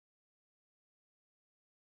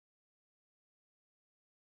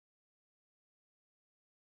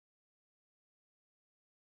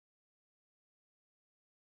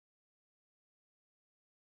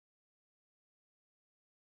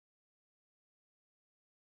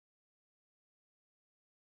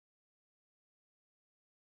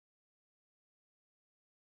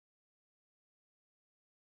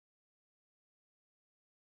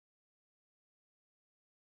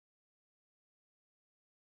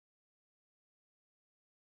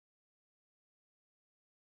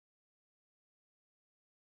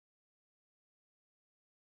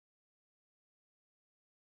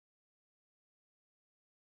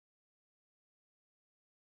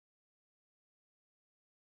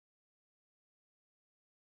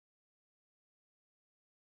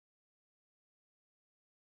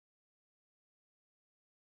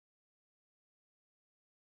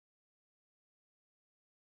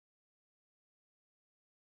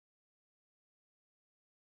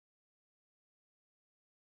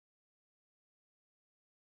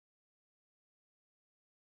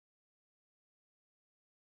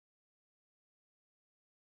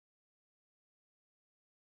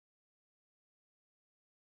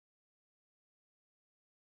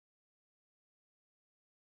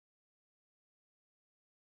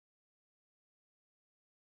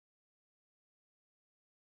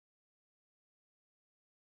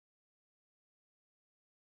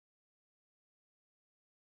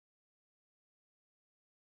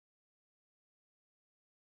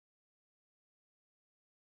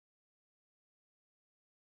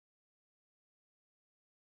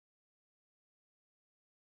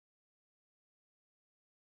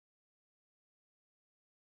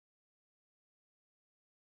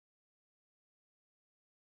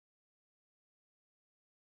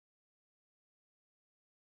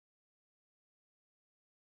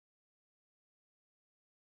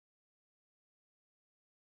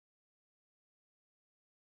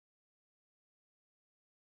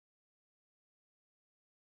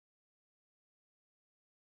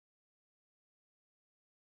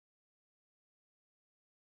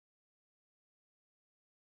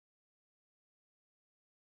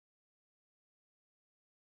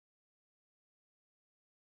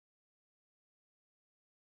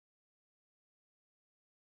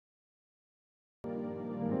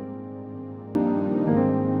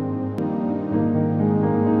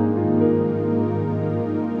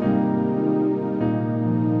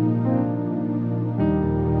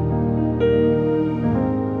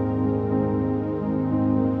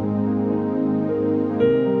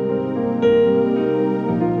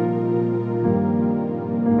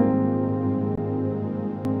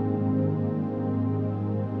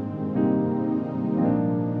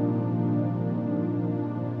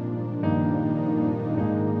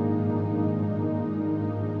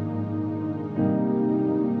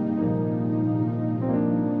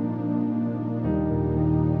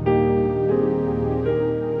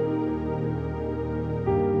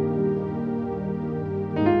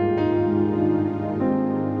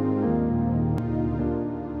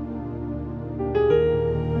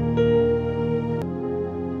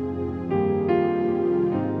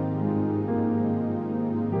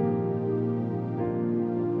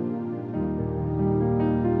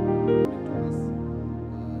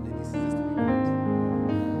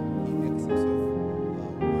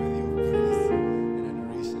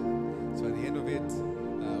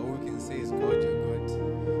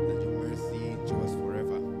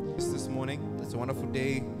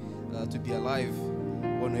alive,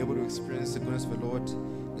 when we're able to experience the goodness of the Lord,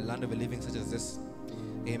 the land of the living such as this.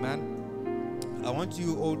 Amen. I want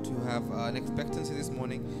you all to have an expectancy this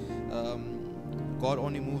morning. God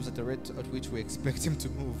only moves at the rate at which we expect Him to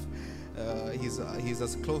move. He's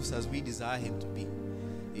as close as we desire Him to be.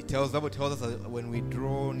 The Bible tells us that when we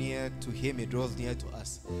draw near to Him, He draws near to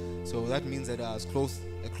us. So that means that as close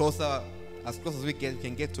as we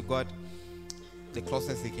can get to God, the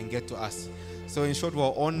closest He can get to us. So in short, we're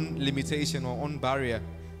on limitation or on barrier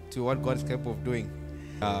to what God is capable of doing.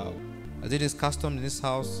 As it is custom in this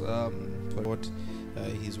house, for what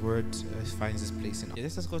His word finds its place in.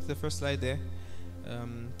 Let's just go to the first slide there. I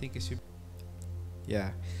think it should.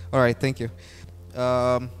 Yeah. All right. Thank you.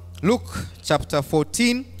 Luke chapter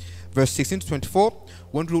 14, verse 16 to 24.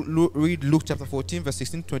 We want to read Luke chapter 14, verse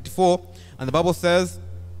 16 to 24, and the Bible says.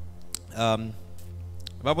 The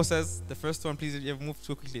Bible says, the first one, please, you have moved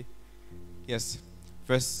too quickly. Yes.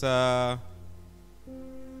 Verse. A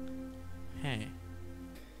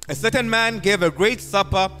certain man gave a great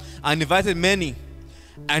supper and invited many,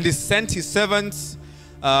 and he sent his servants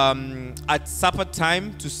at supper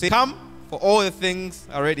time to say, "Come, for all the things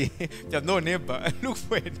are ready." You have no neighbor. Look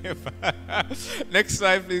for a neighbor. Next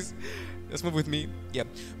slide, please. Let's move with me. Yeah.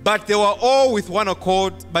 But they were all with one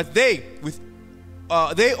accord. But they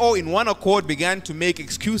all in one accord began to make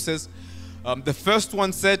excuses. The first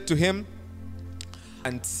one said to him,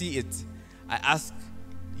 "And see it, I ask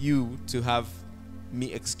you to have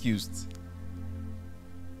me excused."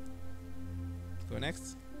 Go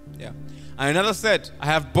next. Yeah. And another said, "I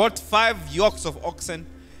have bought 5 yokes of oxen,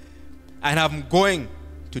 and I'm going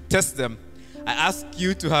to test them. I ask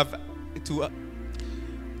you to have to."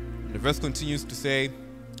 The verse continues to say,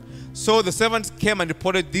 "So the servants came and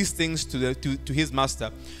reported these things to his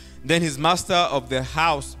master. Then his master of the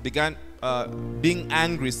house began being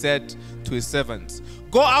angry, said to his servants,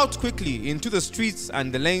 'Go out quickly into the streets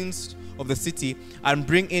and the lanes of the city and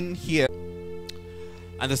bring in here.'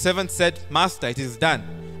 And the servant said, 'Master, it is done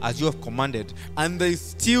as you have commanded, and there is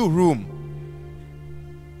still room.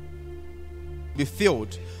 Be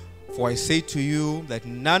filled. For I say to you that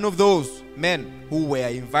none of those men who were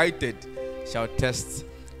invited shall test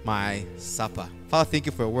my supper.'" Father, thank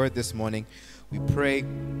you for your word this morning. We pray,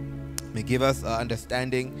 may give us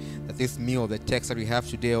understanding that this meal, the text that we have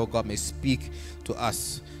today, oh God, may speak to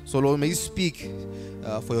us. So Lord, may you speak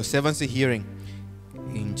for your servants' hearing.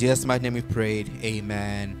 In Jesus' mighty name we prayed.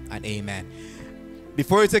 Amen and amen.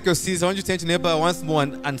 Before you take your seats, I want you to turn to your neighbor once more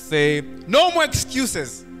and say, "No more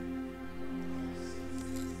excuses."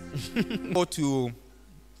 Go to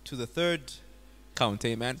the third count.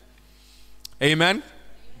 Amen. Amen.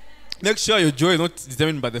 Make sure your joy is not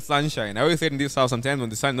determined by the sunshine. I always say in this house, sometimes when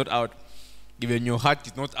the sun is not out, even your heart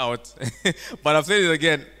is not out. But I've said it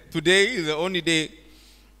again. Today is the only day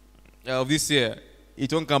of this year.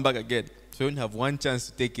 It won't come back again. So you only have one chance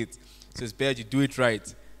to take it. So it's better to do it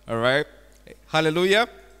right. All right? Hallelujah.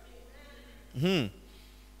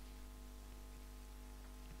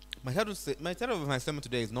 My title of my sermon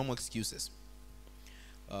today is "No More Excuses."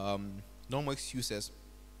 No more excuses.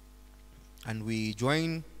 And we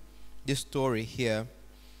join this story here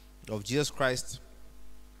of Jesus Christ.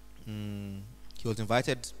 He was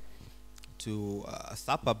invited to a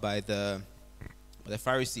supper by the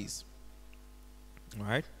Pharisees. All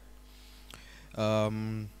right.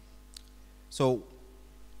 So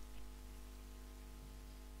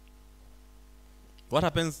what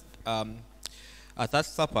happens at that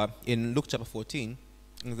supper in Luke chapter 14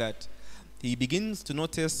 is that he begins to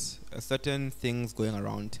notice certain things going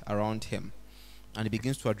around him, and he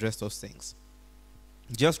begins to address those things.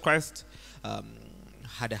 Jesus Christ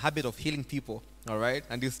had a habit of healing people, all right,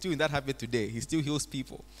 and he's still in that habit today. He still heals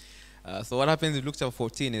people. So what happens in Luke chapter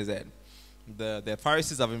 14 is that the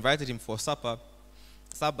Pharisees have invited him for Sabbath,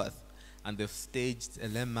 and they've staged a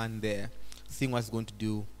lame man there, seeing what's going to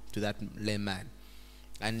do to that lame man.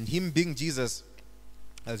 And him being Jesus,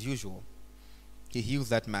 as usual, he heals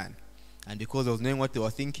that man. And because of knowing what they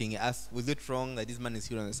were thinking, he asked, "Was it wrong that this man is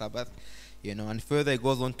healed on the Sabbath?" You know, and further it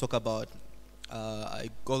goes on to talk about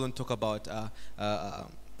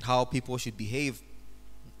how people should behave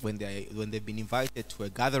when they've been invited to a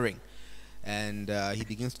gathering. And he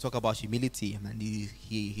begins to talk about humility, and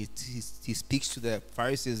he speaks to the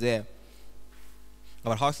Pharisees there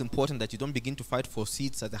about how it's important that you don't begin to fight for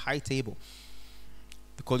seats at the high table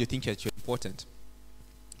because you think that you're important.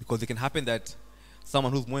 Because it can happen that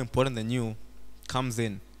someone who's more important than you comes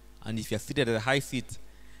in, and if you're seated at a high seat,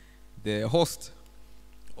 the host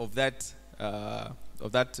of that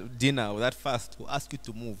dinner or that fast will ask you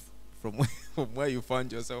to move from where you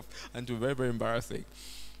found yourself, and to be very, very embarrassing.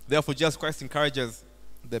 Therefore, Jesus Christ encourages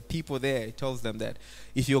the people there, he tells them that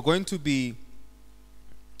if you're going to be,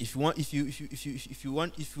 if you want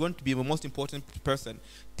to be the most important person,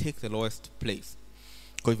 take the lowest place.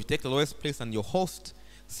 Because if you take the lowest place and your host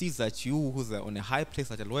sees that you, who's on a high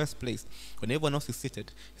place, at the lowest place, when everyone else is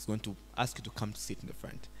seated, he's going to ask you to come to sit in the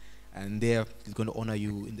front, and there he's going to honor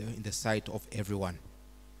you in the sight of everyone.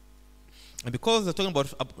 And because they're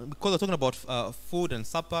talking about food and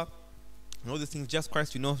supper and all these things, Jesus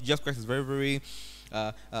Christ is very, very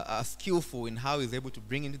skillful in how he's able to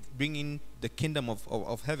bring in the kingdom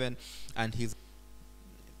of heaven, and he's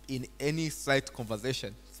in any slight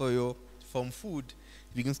conversation. So from food,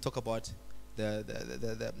 he begins to talk about the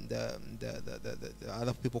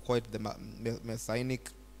other people call it the messianic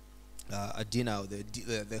dinner,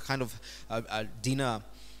 the kind of dinner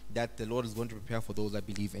that the Lord is going to prepare for those that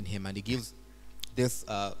believe in him. And he gives this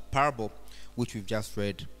parable which we've just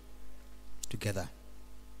read together.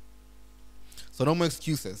 So no more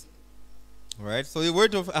excuses. All right. So the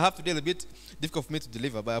word I have today is a bit difficult for me to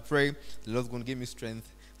deliver, but I pray the Lord's going to give me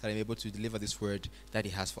strength that I'm able to deliver this word that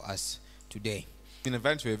he has for us today. In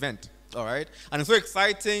event to event. All right. And it's so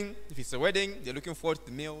exciting. If it's a wedding, you're looking forward to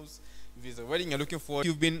the meals. If it's a wedding, you're looking forward.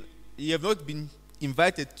 You have not been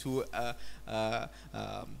invited to a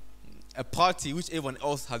party which everyone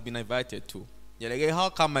else has been invited to. You're like, hey, how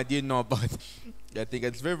come I didn't know about it? I think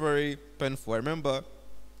it's very, very painful. I remember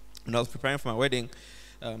when I was preparing for my wedding,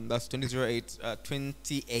 that's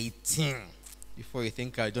 2018. Before you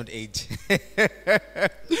think I don't age.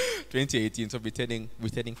 2018, so we're turning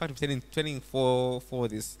 4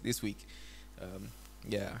 this week.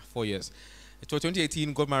 4 years. So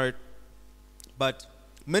 2018, got married. But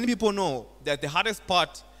many people know that the hardest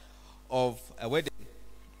part of a wedding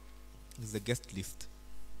is the guest list.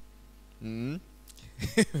 And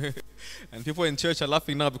people in church are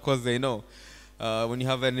laughing now because they know when you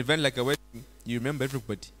have an event like a wedding, you remember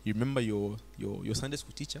everybody. You remember your Sunday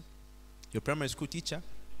school teacher, your primary school teacher,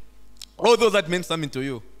 all those that meant something to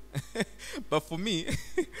you. But for me,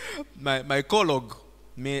 my colleague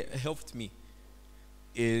helped me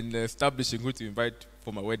in establishing who to invite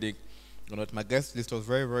for my wedding. My guest list was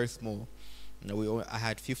very, very small. I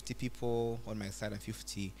had 50 people on my side and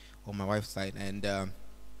 50 on my wife's side, and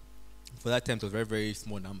for that time it was a very, very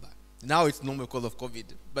small number. Now it's normal because of COVID,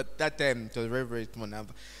 but that time it was a very, very small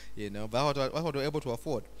number. But what we were able to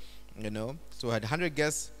afford. So I had 100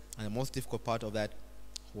 guests, and the most difficult part of that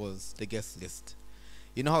was the guest list.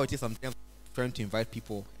 You know how it is sometimes trying to invite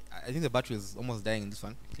people. I think the battery is almost dying in this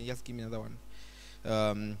one. Can you just give me another one?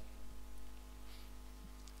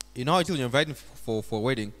 You know how it is when you're inviting for a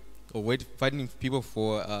wedding, or inviting people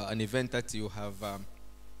for an event that you have. All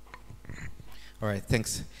right,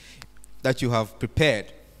 thanks. That you have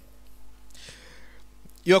prepared.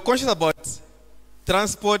 You're conscious about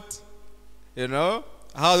transport.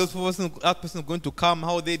 How that person is going to come,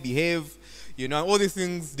 how they behave. And all these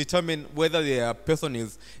things determine whether the person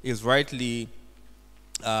is rightly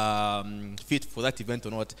fit for that event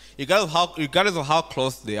or not, regardless of how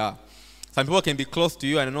close they are. Some people can be close to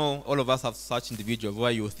you, and I know all of us have such individuals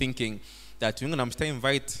where you're thinking that when I'm staying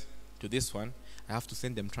invite to this one, I have to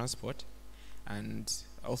send them transport, and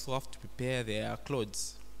I also have to prepare their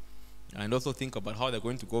clothes, and also think about how they're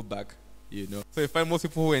going to go back. So you find most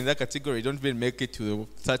people who are in that category don't even make it to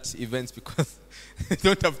such events because they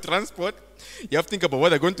don't have transport. You have to think about where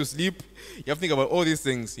they're going to sleep. You have to think about all these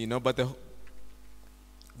things, But the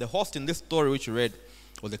host in this story which you read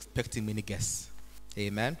was expecting many guests.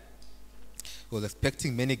 Amen. He was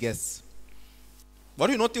expecting many guests. What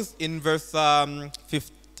we notice in verse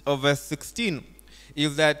 16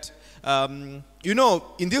 is that in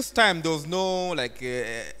this time there was no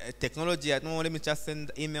technology. Let me just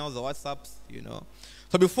send emails or WhatsApps.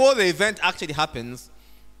 So before the event actually happens,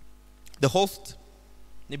 the host,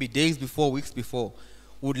 maybe days before, weeks before,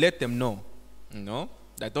 would let them know,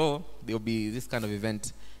 that there will be this kind of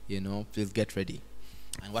event. Please get ready.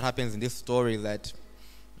 And what happens in this story is that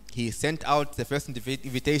he sent out the first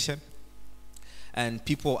invitation, and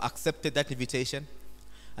people accepted that invitation.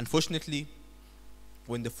 Unfortunately,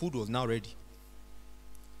 when the food was now ready,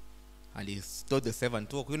 and he told the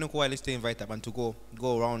servant, let's invite them and to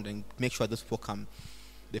go around and make sure those people come.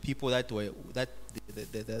 The people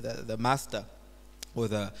the master or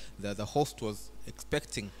the host was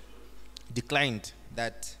expecting declined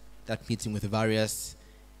that meeting with various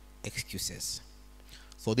excuses.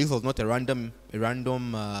 So this was not a random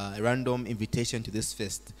invitation to this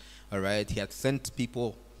feast. All right, he had sent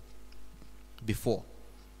people before.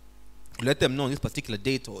 Let them know on this particular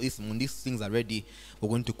date or when these things are ready, we're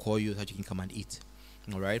going to call you so that you can come and eat.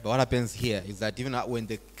 All right. But what happens here is that even when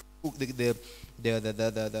the The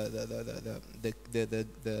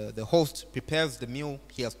host prepares the meal.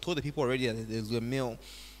 He has told the people already that there's a meal.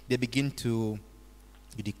 They begin to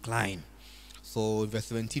decline. So in verse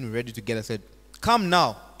 17, we're ready together. Said, "Come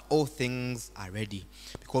now, all things are ready,"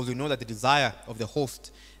 because we know that the desire of the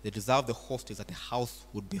host is that the house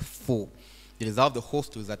would be full. The desire of the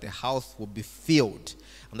host is that the house will be filled,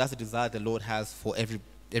 and that's the desire the Lord has for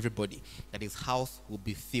everybody, that His house will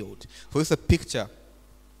be filled. So it's a picture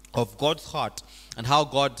of God's heart and how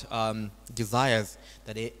God desires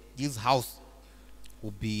that His house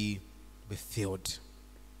will be filled.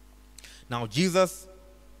 Now Jesus,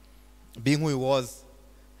 being who He was,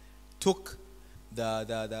 took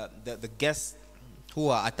the guests who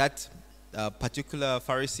are at that particular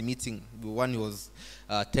Pharisee meeting, the one he was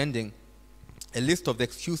attending, a list of the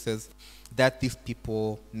excuses that these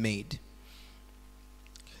people made.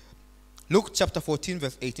 Luke chapter 14,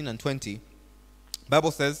 verse 18 and 20.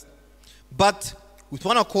 Bible says, "But with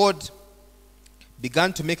one accord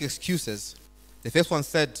began to make excuses. The first one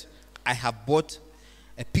said, 'I have bought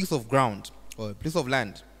a piece of ground or a piece of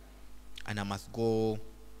land, and I must go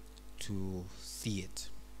to see it.'"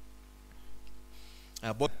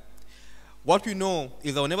 But what we know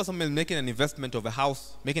is that whenever someone is making an investment of a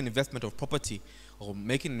house, making an investment of property, or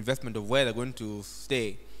making an investment of where they're going to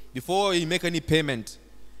stay, before you make any payment,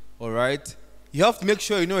 all right, you have to make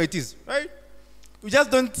sure you know it is, right? You just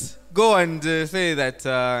don't go and say that,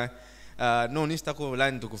 no,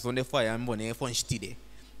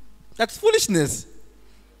 that's foolishness.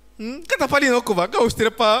 In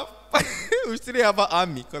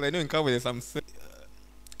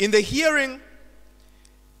the hearing,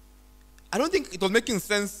 I don't think it was making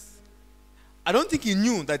sense. I don't think he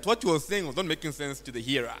knew that what he was saying was not making sense to the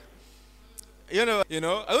hearer. I don't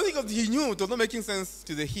think he knew it was not making sense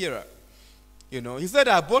to the hearer. He said,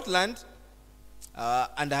 "I bought land,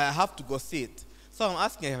 and I have to go see it. So I'm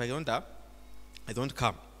asking if I don't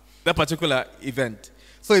come." That particular event.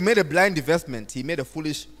 So he made a blind investment. He made a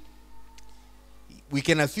foolish, we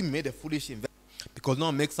can assume he made a foolish investment, because no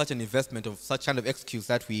one makes such an investment of such kind of excuse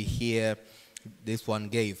that we hear this one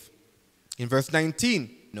gave. In verse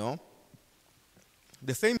 19,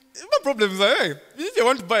 the same problem is like, hey, if you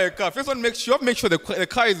want to buy a car, first one make sure the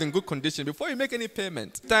car is in good condition before you make any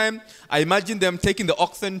payment. Time, I imagine them taking the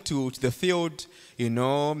oxen to the field,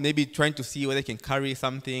 maybe trying to see whether they can carry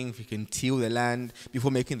something, if you can till the land before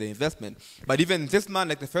making the investment. But even this man,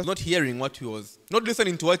 like the first, not hearing what he was, not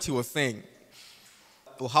listening to what he was saying,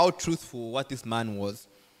 or how truthful what this man was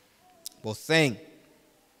saying.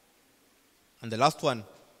 And the last one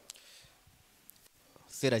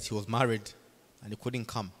said that he was married and he couldn't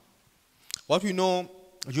come. What we know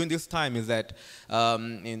during this time is that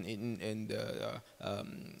in the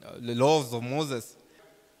laws of Moses,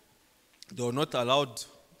 they were not allowed.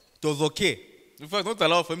 It was okay. In fact, not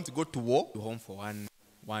allowed for him to go to war. Home for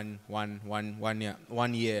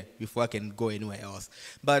one year before I can go anywhere else.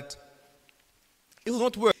 But it was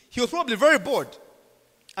not work. He was probably very bored,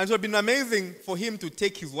 and it would have been amazing for him to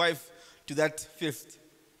take his wife to that feast,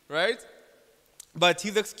 right? But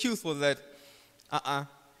his excuse was that,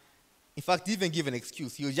 in fact, he didn't give an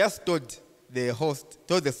excuse. He just told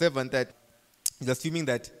the servant that he's assuming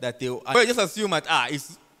that they just assume that,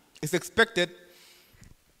 it's expected.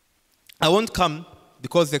 I won't come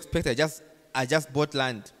because it's expected. I just bought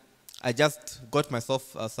land. I just got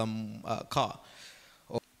myself some car.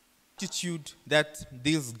 Or attitude that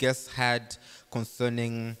these guests had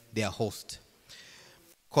concerning their host.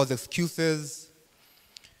 Because excuses,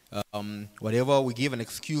 whatever we give an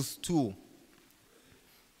excuse to,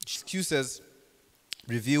 excuses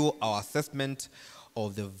reveal our assessment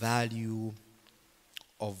of the value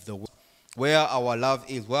of the worth, where our love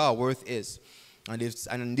is, where our worth is. And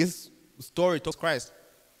in this story talks Christ,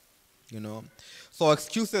 So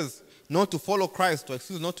excuses not to follow Christ, or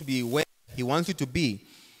excuses not to be where He wants you to be,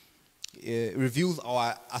 reveals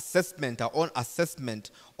our assessment, our own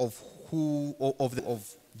assessment of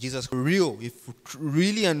of Jesus. Real, if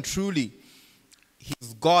really and truly He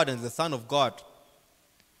is God and the Son of God,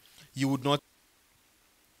 you would not.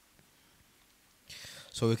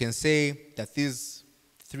 So we can say that these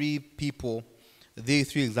three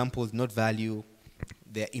examples, not value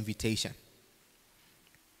their invitation.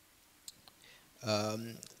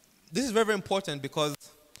 This is very, very important, because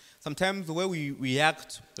sometimes the way we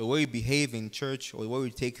react, the way we behave in church, or the way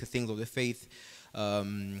we take the things of the faith,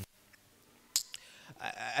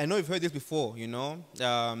 I know you've heard this before,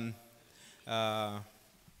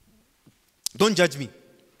 don't judge me.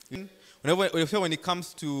 When it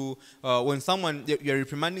comes to when you're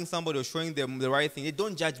reprimanding somebody or showing them the right thing,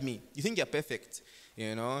 don't judge me. You think you're perfect.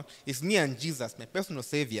 You know, it's me and Jesus, my personal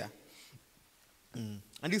savior.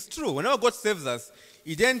 And it's true. Whenever God saves us,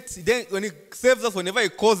 when He saves us, whenever He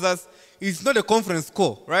calls us, it's not a conference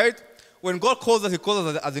call, right? When God calls us, He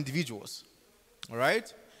calls us as individuals, all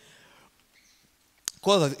right?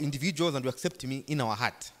 Calls us as individuals, and we accept Him in our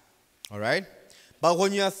heart, all right? But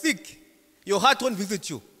when you are sick, your heart won't visit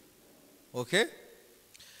you, okay?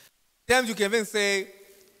 Sometimes you can even say,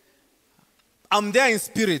 I'm there in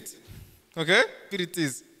spirit, okay? Spirit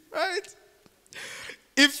is, right?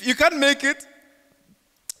 If you can't make it,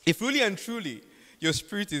 if really and truly your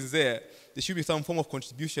spirit is there should be some form of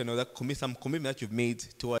contribution or some commitment that you've made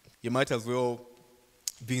to it. You might as well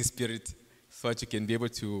be in spirit so that you can be able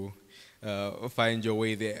to find your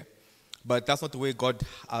way there. But that's not the way God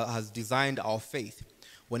has designed our faith.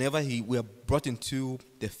 Whenever we are brought into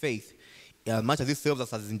the faith, as much as it serves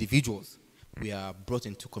us as individuals, we are brought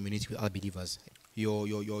into community with other believers. Your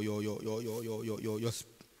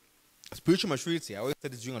spiritual maturity, I always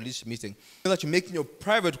said this during a leadership meeting, that you make in your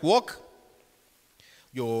private walk,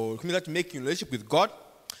 your commitment that you make in relationship with God,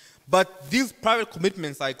 but these private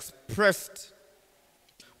commitments are expressed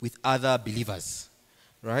with other believers,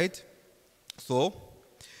 right? So,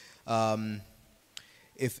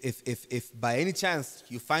 if by any chance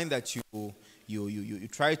you find that you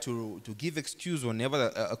try to give excuse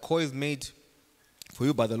whenever a call is made for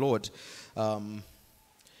you by the Lord,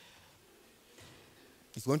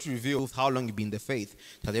 it's going to reveal how long you've been in the faith.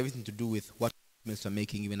 It has everything to do with what commitments you're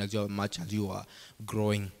making, even as much as you are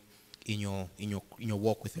growing in your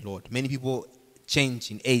walk with the Lord. Many people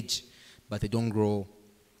change in age, but they don't grow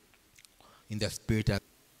in their spirit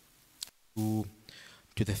to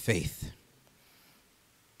the faith.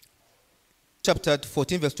 Chapter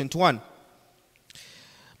 14, verse 21.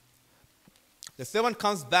 The servant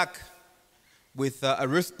comes back with a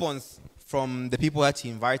response from the people that he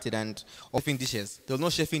invited and chefing dishes. There was no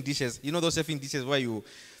chefing dishes. You know those chefing dishes where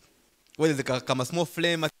there's a small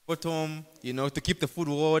flame at the bottom, to keep the food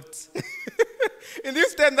hot. In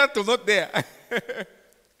this time, that was not there.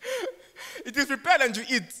 It is prepared and you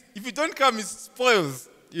eat. If you don't come, it spoils,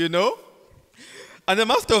 And the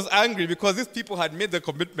master was angry because these people had made the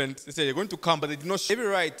commitment. They said, you're going to come, but they did not have every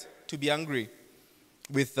right to be angry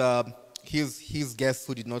with his guests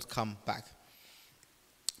who did not come back.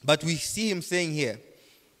 But we see him saying here,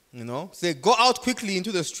 say, go out quickly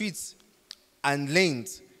into the streets and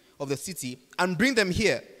lanes of the city and bring them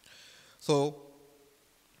here. So,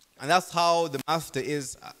 and that's how the master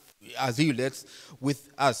is as he relates with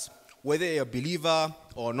us, whether you're a believer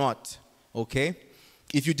or not, okay?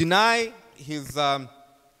 If you deny his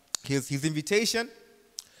invitation,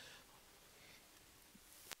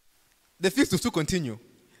 the feast will still continue.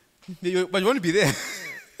 But you won't be there.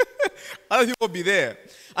 Other people will be there.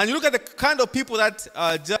 And you look at the kind of people that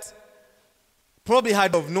just probably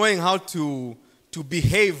had of knowing how to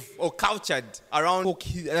behave or cultured around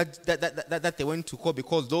that they went to court,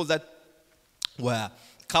 because those that were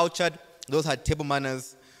cultured, those had table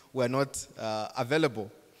manners, were not available.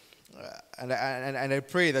 And I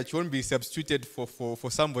pray that you won't be substituted for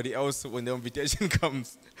somebody else when the invitation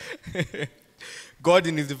comes. God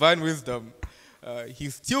in His divine wisdom, He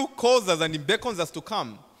still calls us and He beckons us to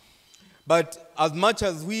come. But as much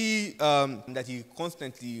as that He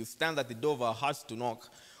constantly stands at the door of our hearts to knock,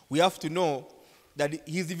 we have to know that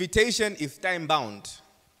His invitation is time-bound.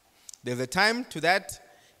 There's a time to that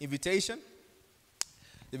invitation.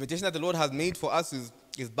 The invitation that the Lord has made for us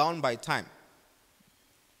is bound by time.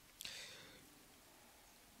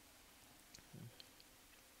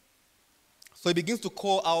 So He begins to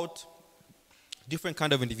call out different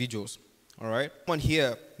kind of individuals. All right? One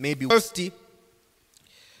here may be thirsty,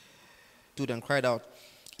 stood and cried out,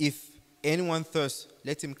 if anyone thirsts,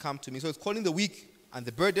 let him come to me. So He's calling the weak and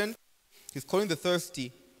the burdened. He's calling the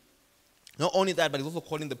thirsty. Not only that, but He's also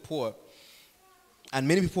calling the poor. And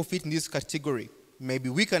many people fit in this category. Maybe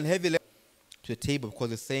weak and heavy to the table,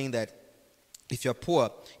 because it's saying that if you're poor,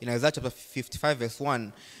 in Isaiah chapter 55, verse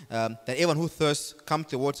 1, that everyone who thirsts, come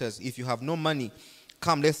to the waters. If you have no money,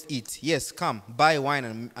 come, let's eat. Yes, come, buy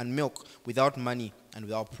wine and milk without money and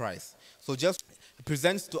without price. So just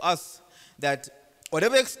presents to us that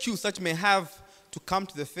whatever excuse such may have to come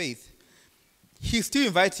to the faith, He's still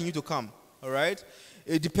inviting you to come, all right?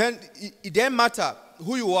 It doesn't matter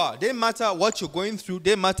who you are. It doesn't matter what you're going through. It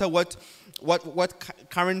doesn't matter what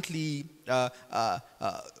currently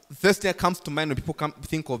first thing comes to mind when people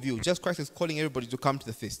think of you. Jesus Christ is calling everybody to come to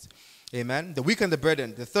the feast. Amen? The weak and the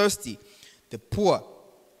burdened, the thirsty, the poor.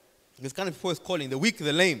 This kind of people is calling the weak,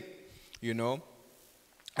 the lame,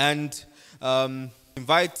 and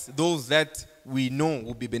invite those that we know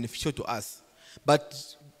will be beneficial to us.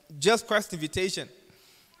 But just Christ's invitation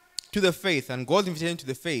to the faith, and God's invitation to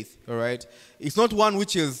the faith, all right, it's not one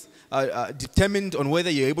which is determined on whether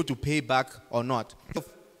you're able to pay back or not.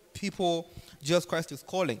 People, Jesus Christ is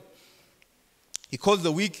calling. He calls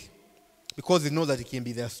the weak because he knows that he can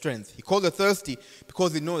be their strength. He calls the thirsty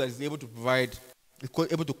because he knows that he's able to provide, he's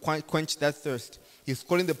able to quench that thirst. He's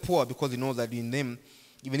calling the poor because he knows that in them,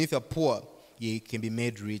 even if you're poor, you can be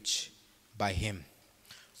made rich by him.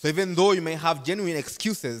 So even though you may have genuine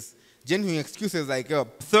excuses like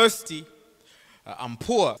thirsty, I'm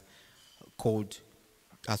poor,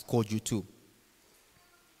 has called you to.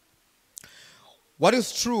 What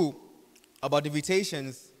is true about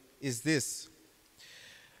invitations is this.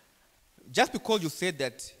 Just because you said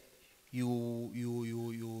that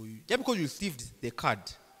just because you received the card,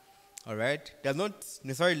 all right, does not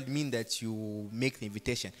necessarily mean that you make the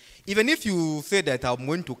invitation. Even if you say that I'm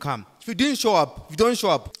going to come, if you don't show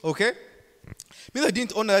up, okay, means I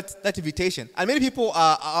didn't honor that invitation. And many people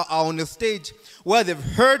are on a stage where they've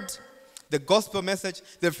heard the gospel message,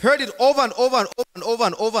 they've heard it over and over and over and over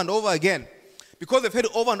and over and over again. Because they've heard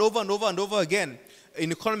it over and over and over and over again.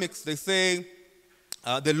 In economics, they say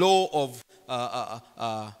the law of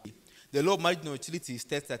marginal utility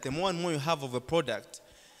states that the more and more you have of a product,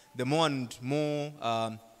 the more and more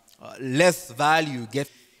less value you get.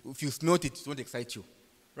 If you snort it, it won't excite you,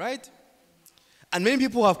 right? And many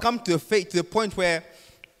people have come to the point where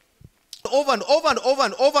over and over and over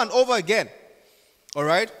and over and over again, all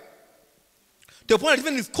right? To the point that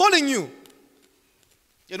even it's calling you.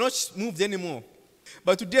 You're not moved anymore.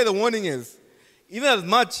 But today the warning is, even as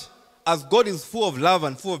much as God is full of love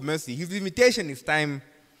and full of mercy, his invitation is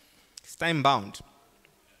time-bound.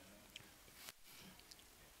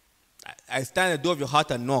 I stand at the door of your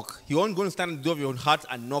heart and knock. He won't going to stand at the door of your heart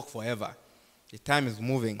and knock forever. The time is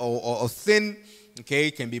moving. Or sin,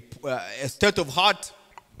 okay, can be a state of heart,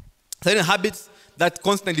 certain habits that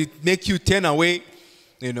constantly make you turn away,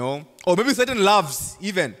 you know. Or maybe certain loves,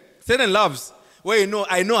 where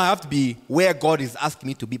I know I have to be where God is asking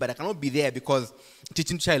me to be, but I cannot be there because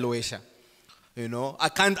teaching child, you know, I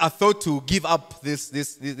can't afford to give up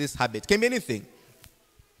this habit. It can be anything.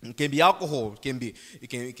 It can be alcohol. It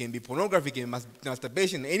can be pornography. It can be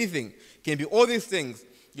masturbation. Anything. It can be all these things.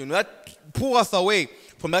 You know, that pull us away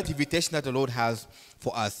from that invitation that the Lord has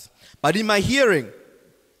for us. But in my hearing,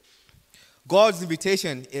 God's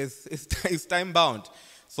invitation is time bound.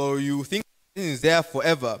 So you think it is there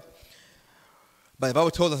forever. But the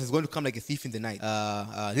Bible tells us it's going to come like a thief in the night.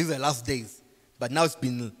 These are the last days. But now it's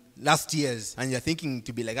been last years. And you're thinking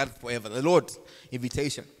to be like that forever. The Lord's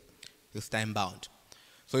invitation is time bound.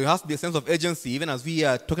 So it has to be a sense of urgency, even as we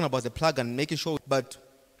are talking about the plug and making sure. But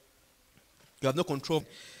you have no control.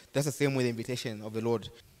 That's the same way the invitation of the Lord.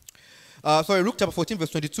 Luke chapter 14,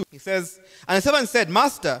 verse 22. He says, and the servant said,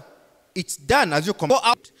 Master, it's done as you come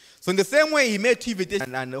out. So in the same way he made two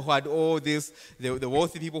invitations and who had all this, the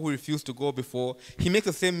wealthy people who refused to go before, he makes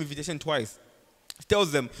the same invitation twice. He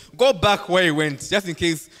tells them, go back where you went, just in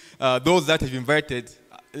case those that have invited,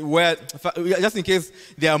 just in case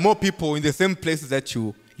there are more people in the same places that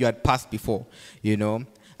you had passed before, you know.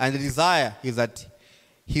 And the desire is that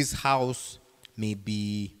his house may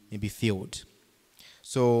be filled.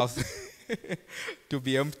 So to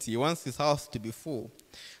be empty. He wants his house to be full.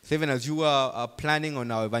 So even as you are planning on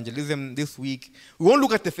our evangelism this week, we won't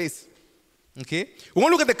look at the face. Okay? We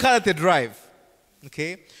won't look at the car that they drive.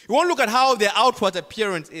 Okay? We won't look at how their outward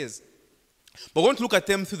appearance is. But we want to look at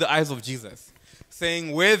them through the eyes of Jesus.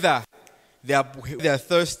 Saying whether they are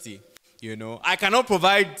thirsty, you know. I cannot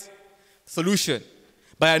provide solution,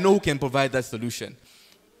 but I know who can provide that solution.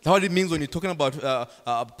 That's what it means when you're talking about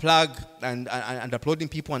a plug and uploading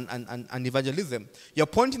people and evangelism. You're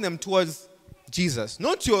pointing them towards Jesus,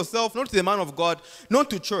 not to yourself, not to the man of God, not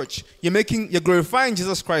to church. You're glorifying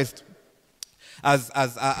Jesus Christ as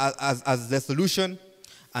the solution,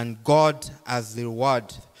 and God as the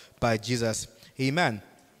reward by Jesus. Amen.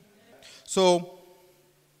 So,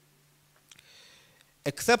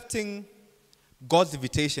 accepting God's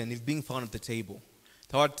invitation is being found at the table.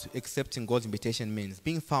 That's what accepting God's invitation means.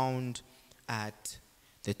 Being found at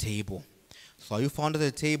the table. So are you found at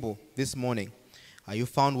the table this morning? Are you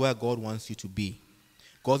found where God wants you to be?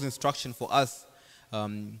 God's instruction for us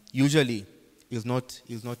usually is not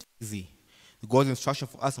easy. God's instruction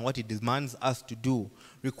for us and what He demands us to do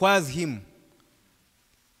requires Him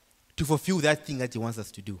to fulfill that thing that He wants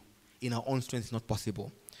us to do. In our own strength, it's not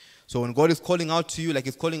possible. So when God is calling out to you, like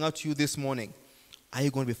He's calling out to you this morning, are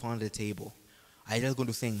you going to be found at the table? Are you just going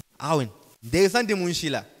to sing, Awen, there is Sunday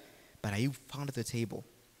Munshila? But are you found at the table?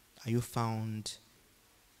 Are you found?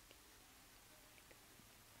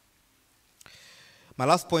 My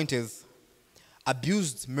last point is,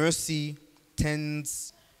 Abused mercy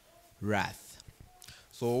tends wrath.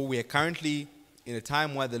 So we are currently in a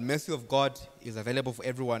time where the mercy of God is available for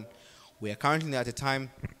everyone. We are currently at a time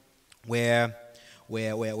where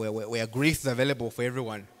grace is available for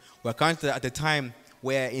everyone. We are currently at a time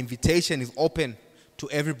where invitation is open to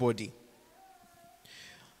everybody.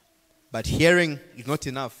 But hearing is not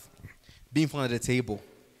enough. Being found at the table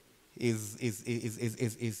is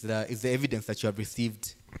the evidence that you have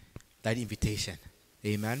received that invitation.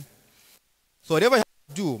 Amen. So whatever you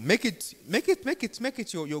have to do, make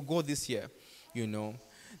it your goal this year.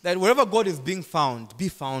 That wherever God is being found, be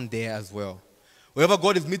found there as well. Wherever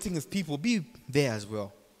God is meeting his people, be there as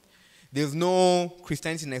well. There's no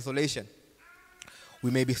Christianity in isolation. We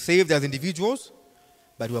may be saved as individuals,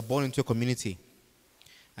 but we are born into a community.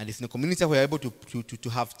 And it's in a community where we're able to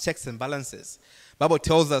have checks and balances. The Bible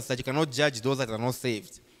tells us that you cannot judge those that are not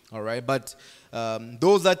saved. All right? But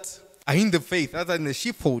those that are in the faith, that are in the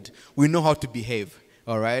sheepfold, we know how to behave.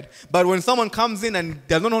 All right? But when someone comes in and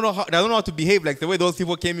they don't know how to behave like the way those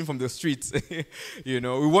people came in from the streets, we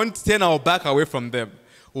won't turn our back away from them.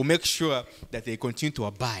 We'll make sure that they continue to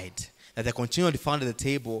abide, that they continue to be found at the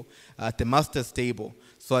table, at the master's table,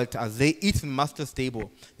 so that as they eat from the master's table,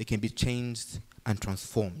 they can be changed and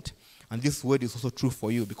transformed. And this word is also true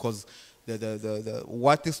for you, because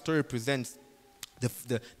what this story presents,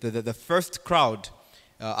 the first crowd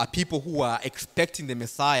are people who are expecting the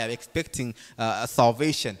Messiah, expecting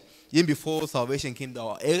salvation. Even before salvation came, they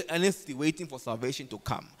were earnestly waiting for salvation to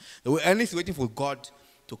come. They were earnestly waiting for God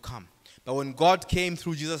to come. But when God came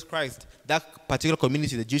through Jesus Christ, that particular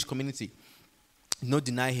community, the Jewish community, did not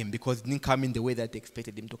deny him, because he didn't come in the way that they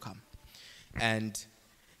expected him to come. And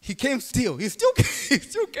he came still. He still came,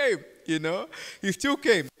 He still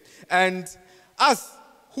came. And us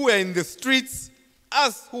who are in the streets,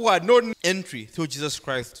 us who had no entry through Jesus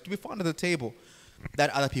Christ, to be found at the table that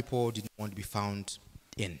other people didn't want to be found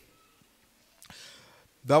in.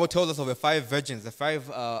 The Bible tells us of the 5 virgins, the 5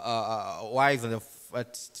 wise and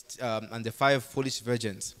the 5 foolish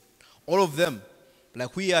virgins. All of them,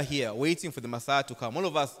 like we are here, waiting for the Messiah to come. All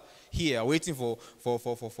of us here, waiting for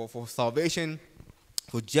salvation,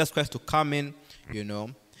 for Jesus Christ to come in,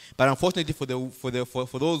 But unfortunately, for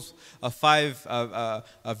those 5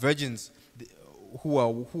 virgins who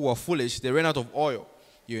are foolish, they ran out of oil.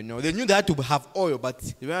 They knew they had to have oil, but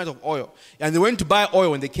they ran out of oil. And they went to buy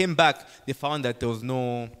oil. When they came back, they found that there was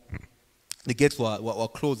the gates were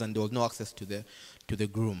closed, and there was no access to the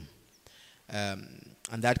groom. And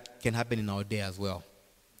that can happen in our day as well.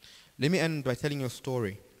 Let me end by telling you a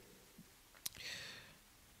story.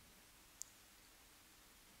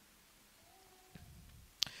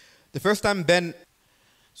 The first time Ben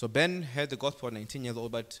heard the gospel at 19 years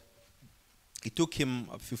old, but it took him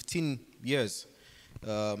 15 years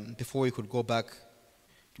before he could go back,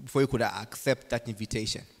 before he could accept that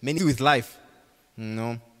invitation. Many with life,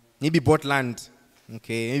 maybe bought land,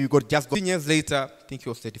 okay, maybe got 15 years later, I think he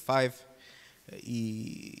was 35,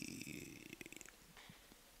 he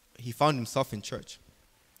found himself in church.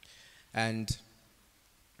 And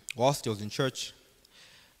whilst he was in church,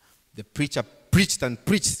 the preacher preached and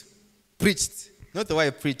preached. Not the way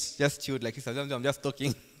I preach, just chilled like this. I'm just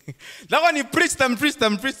talking. That one he preached and preached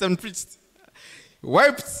and preached and preached.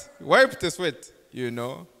 Wiped the sweat,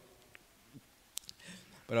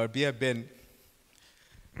 But our dear Ben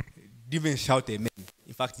didn't even shout amen.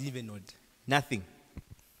 In fact, he didn't even nod. Nothing.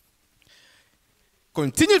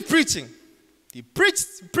 Continued preaching. He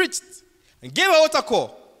preached, and gave an altar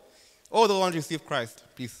call. All the ones who received Christ,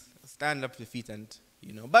 please stand up to your feet and,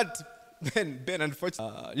 But Ben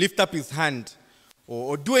unfortunately, lift up his hand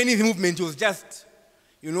or do any movement. He was just,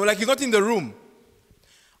 like he's not in the room.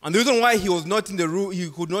 And the reason why he was not in the room, he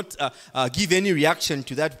could not give any reaction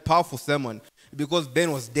to that powerful sermon, because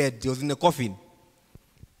Ben was dead. He was in the coffin.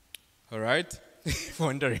 All right?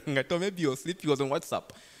 Wondering. I thought maybe he was asleep. He was on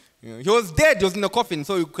WhatsApp. He was dead. He was in the coffin.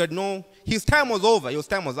 So you could know his time was over. His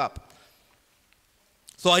time was up.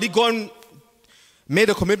 So had he gone, made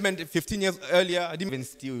a commitment 15 years earlier, I didn't even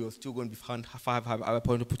still, he was still going to be found, have an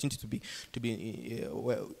opportunity to be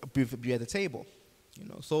at the table.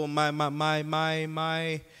 So my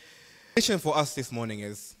mission for us this morning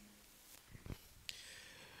is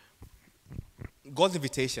God's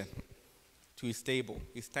invitation to his table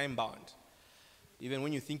is time bound. Even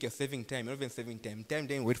when you think you're saving time, you're not even saving time. Time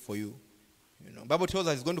didn't wait for you. The Bible tells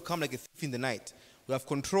us it's going to come like a thief in the night. We have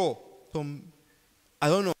control. So I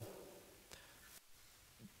don't know.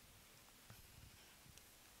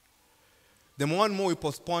 The more and more we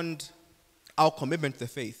postponed our commitment to the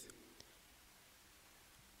faith,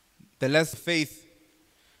 the less faith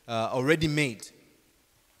already made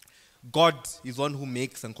God is one who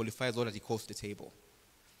makes and qualifies all that he calls to the table.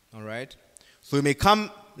 All right? So you may come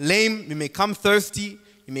lame, you may come thirsty,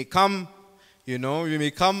 you may come, you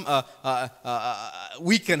may come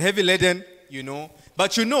weak and heavy laden,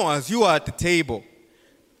 But as you are at the table,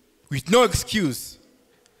 with no excuse,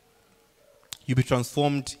 you'll be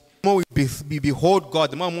transformed. The more we behold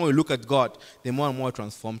God, the more and more we look at God, the more and more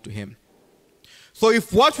transformed to him. So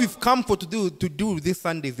if what we've come to do this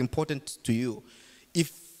Sunday is important to you,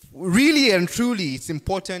 if really and truly it's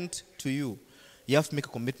important to you, you have to make a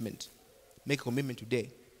commitment. Make a commitment today.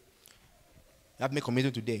 You have to make a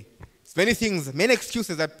commitment today. Many things, many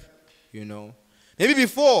excuses that, Maybe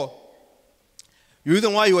before, the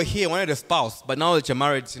reason why you were here wanted a spouse, but now that you're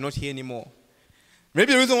married, you're not here anymore.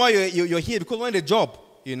 Maybe the reason why you're here because you wanted a job,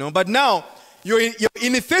 But now, your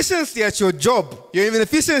inefficiency at your job, your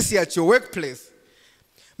inefficiency at your workplace,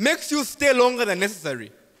 makes you stay longer than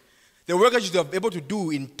necessary. The work that you are able to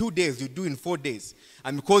do in 2 days, you do in 4 days.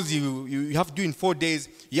 And because you have to do in 4 days,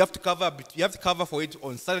 you have to cover for it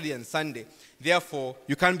on Saturday and Sunday. Therefore,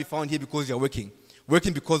 you can't be found here because you're working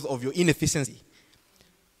because of your inefficiency.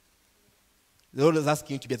 The Lord is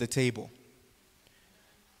asking you to be at the table.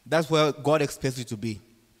 That's where God expects you to be.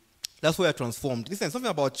 That's where you're transformed. Listen, something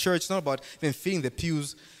about church, not about even filling the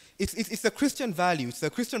pews. It's a Christian value. It's a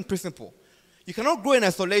Christian principle. You cannot grow in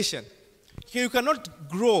isolation. You cannot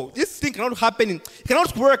grow. This thing cannot happen. It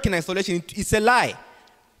cannot work in isolation. It's a lie.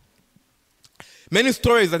 Many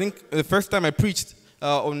stories, I think the first time I preached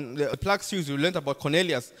on the plaque series, we learned about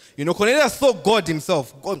Cornelius. Cornelius saw God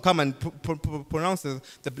himself. God come and pronounces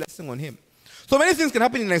the blessing on him. So many things can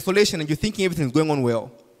happen in isolation and you're thinking everything is going on well.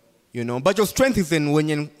 But your strength is when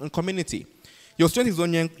you're in community. Your strength is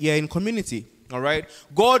when you're in community. All right?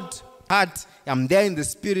 God had, I'm there in the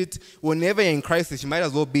spirit. Whenever you're in crisis, you might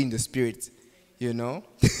as well be in the spirit.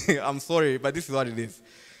 I'm sorry, but this is what it is. You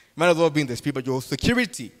might as well be in the spirit, but your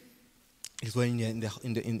security is when you're in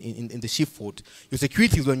the sheepfold. Your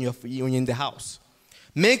security is when you're in the house.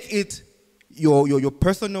 Make it your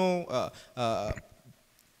personal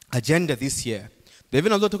agenda this year. They're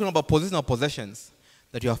even also talking about positional possessions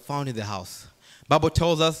that you have found in the house. Bible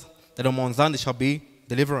tells us that on Mount Zion there shall be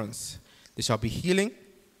deliverance. There shall be healing,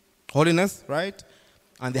 holiness, right?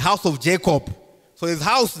 And the house of Jacob. So his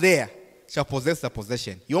house there shall possess a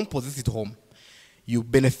possession. You won't possess it home. You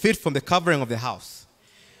benefit from the covering of the house.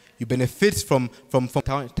 You benefit from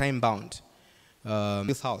time bound.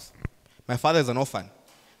 This house. My father is an orphan.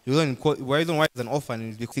 The reason why he's an orphan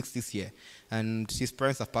is 6 this year. And his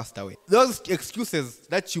parents have passed away. Those excuses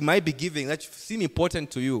that you might be giving, that seem important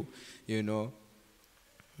to you,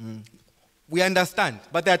 we understand.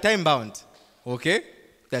 But they're time bound. Okay?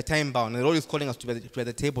 They're time bound. And the Lord is calling us to be at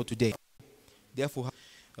the table today. Therefore,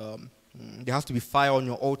 there has to be fire on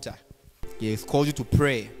your altar. He's called you to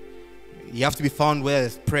pray. You have to be found where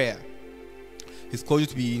there's prayer. He's called you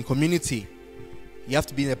to be in community. You have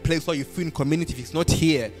to be in a place where you feel in community. If it's not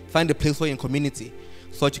here, find a place where you're in community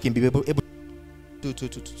so that you can be able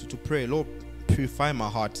to pray. Lord, purify my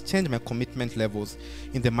heart. Change my commitment levels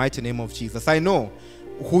in the mighty name of Jesus. I know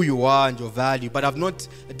who you are and your value, but I've not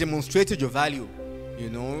demonstrated your value,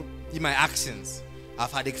 in my actions.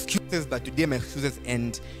 I've had excuses, but today my excuses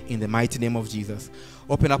end in the mighty name of Jesus.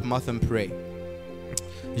 Open up mouth and pray.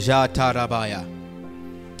 Jatarabaya.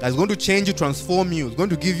 It's going to change you, transform you. It's going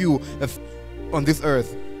to give you on this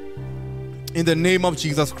earth. In the name of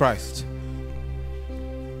Jesus Christ.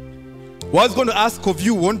 What's going to ask of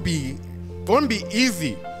you won't be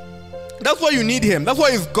easy. That's why you need him. That's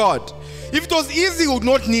why he's God. If it was easy, you would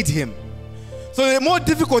not need him. So the more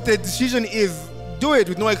difficult the decision is, do it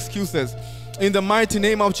with no excuses. In the mighty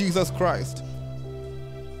name of Jesus Christ.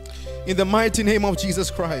 In the mighty name of Jesus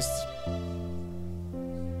Christ.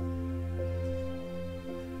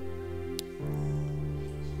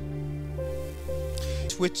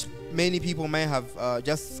 Which many people may have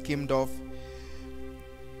just skimmed off.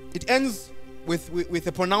 It ends with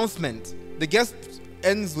a pronouncement. The guest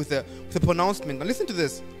ends with a pronouncement. Now listen to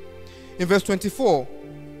this. In verse 24,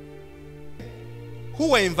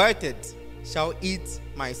 who were invited shall eat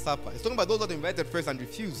my supper. It's talking about those that were invited first and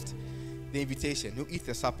refused the invitation, who eat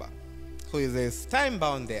the supper. So there's time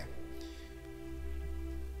bound there.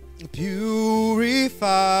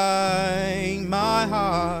 Purifying my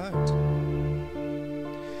heart.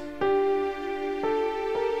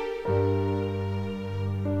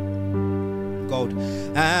 Gold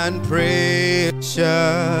and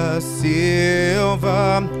precious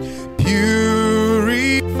silver,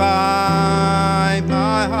 purify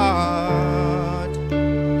my heart.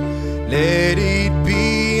 Let it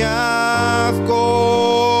be as gold,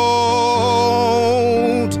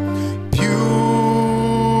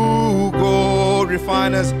 pure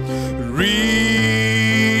refiners.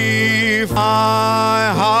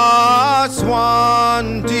 My heart's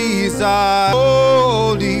one desire,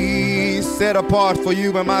 holy, set apart for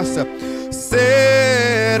you, my master.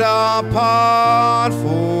 Set apart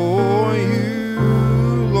for you,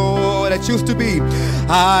 Lord. I choose to be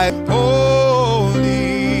holy,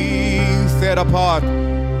 set apart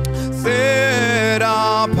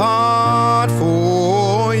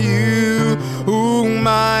for you,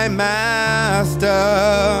 my master.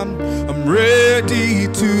 I'm ready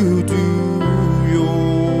to do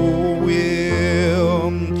your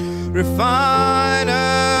will. Refine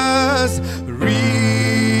us, refine.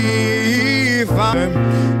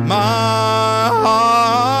 My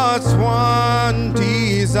heart's one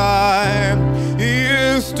desire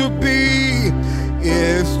is to be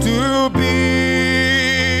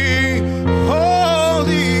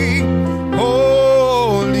holy,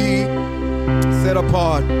 holy, set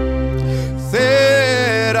apart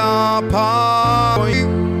for you,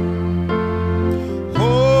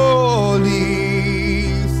 holy,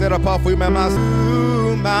 set apart for you, my master.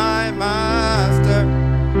 My master,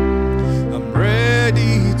 I'm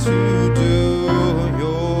ready to do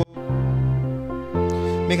your.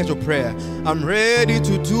 Make it your prayer. I'm ready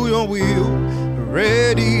to do your will.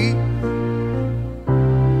 Ready.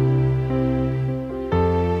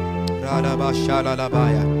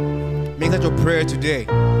 Make that your prayer today.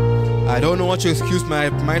 I don't know what your excuse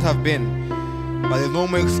might have been, but there's no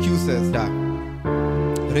more excuses.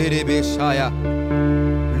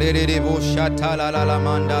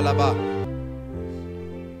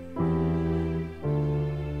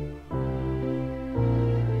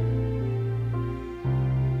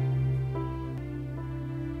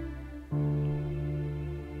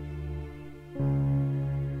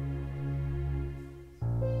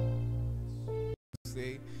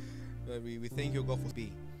 Say, we thank you, God, for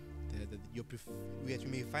being.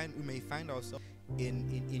 We may find ourselves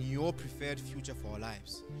in your preferred future for our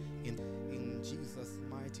lives, in Jesus'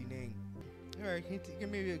 mighty name. All right,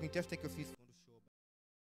 maybe you can just take a seat.